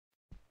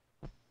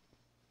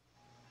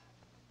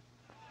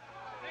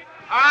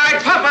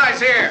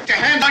here. Get your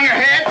hands on your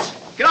heads.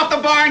 Get off the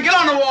bar and get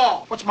on the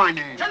wall. What's my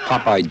name?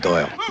 Popeye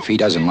Doyle. If he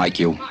doesn't like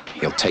you,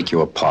 he'll take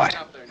you apart.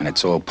 And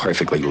it's all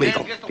perfectly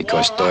legal,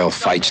 because Doyle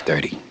fights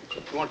dirty.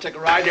 You want to take a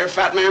ride there,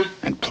 fat man?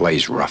 And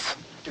plays rough.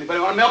 Anybody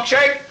want a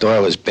milkshake?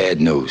 Doyle is bad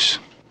news,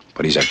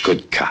 but he's a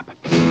good cop.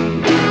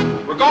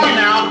 We're going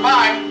now.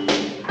 Bye.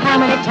 How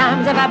many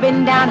times have I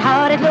been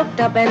downhearted, looked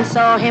up and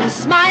saw him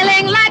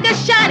smiling like a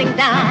shining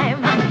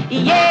dime?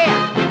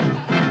 Yeah.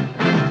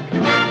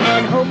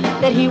 And hoped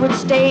that he would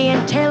stay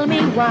and tell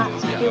me why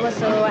he was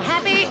so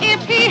happy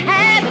if he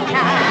had the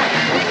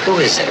time. Who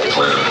is that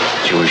clown?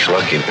 Jewish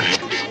lucky man.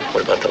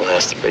 What about the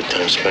last of the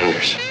big-time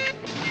spenders?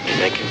 You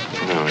make him?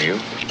 No, you?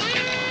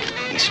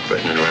 He's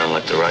spreading it around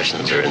like the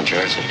Russians are in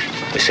Jersey.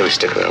 They say we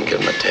stick around and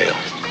give him a tail.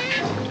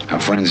 Our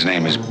friend's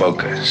name is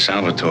Boca,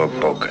 Salvatore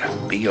Boca,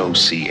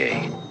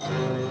 B-O-C-A.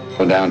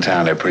 Well,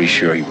 downtown, they're pretty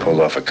sure he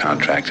pulled off a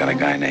contract on a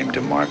guy named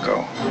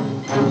DeMarco.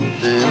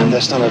 And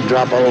that's not a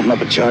drop. I'll open up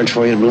a charge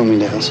for you at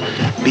Bloomingdale's.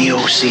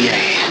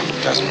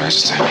 B-O-C-A. Doesn't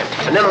register.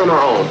 And then on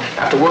our own,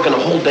 after working a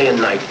whole day and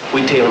night,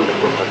 we tail him to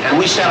Brooklyn. And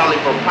we sat on him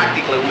for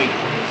practically a week.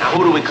 Now,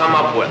 who do we come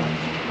up with?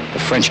 The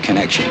French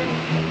Connection.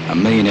 A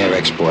millionaire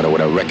exporter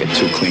with a record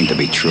too clean to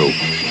be true.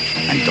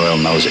 And Doyle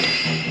knows it.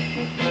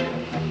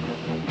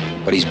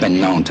 But he's been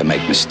known to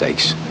make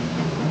mistakes.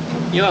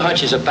 Your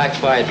hunches have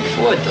backfired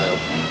before, Doyle.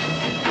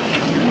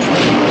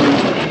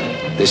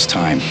 This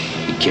time,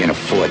 he can't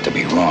afford to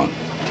be wrong.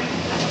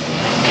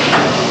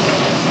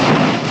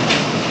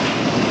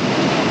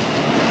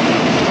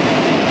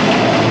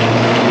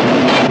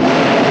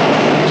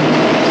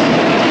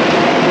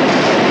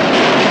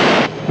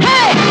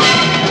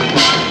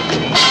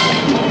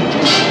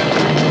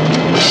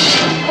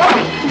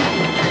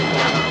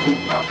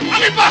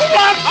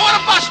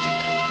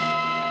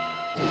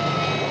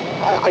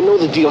 I know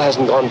the deal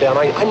hasn't gone down.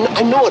 I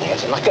know it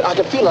hasn't. I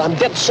can feel it. I'm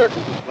dead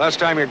certain. Last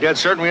time you're dead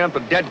certain, we went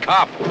with a dead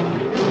cop. All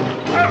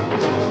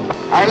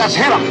right, let's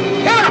hit him.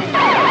 Hit him!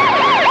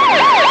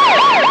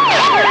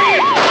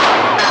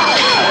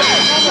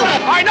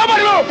 All right,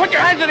 nobody move. Put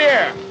your hands in the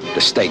air. The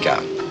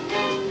stakeout.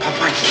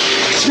 Popeye,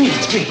 it's me.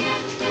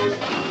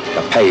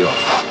 The payoff.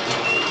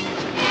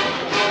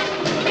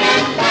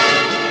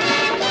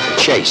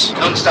 The chase.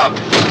 Don't stop.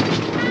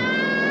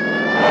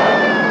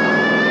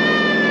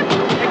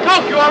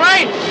 Coke, you all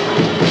right?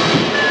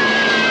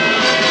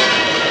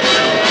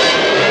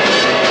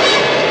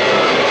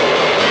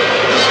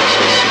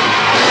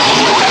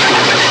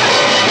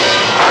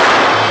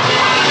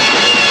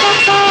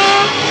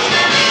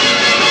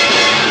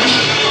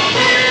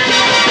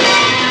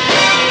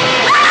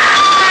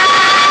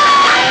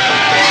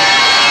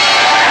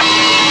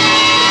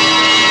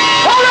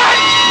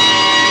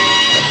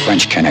 The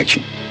French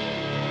Connection.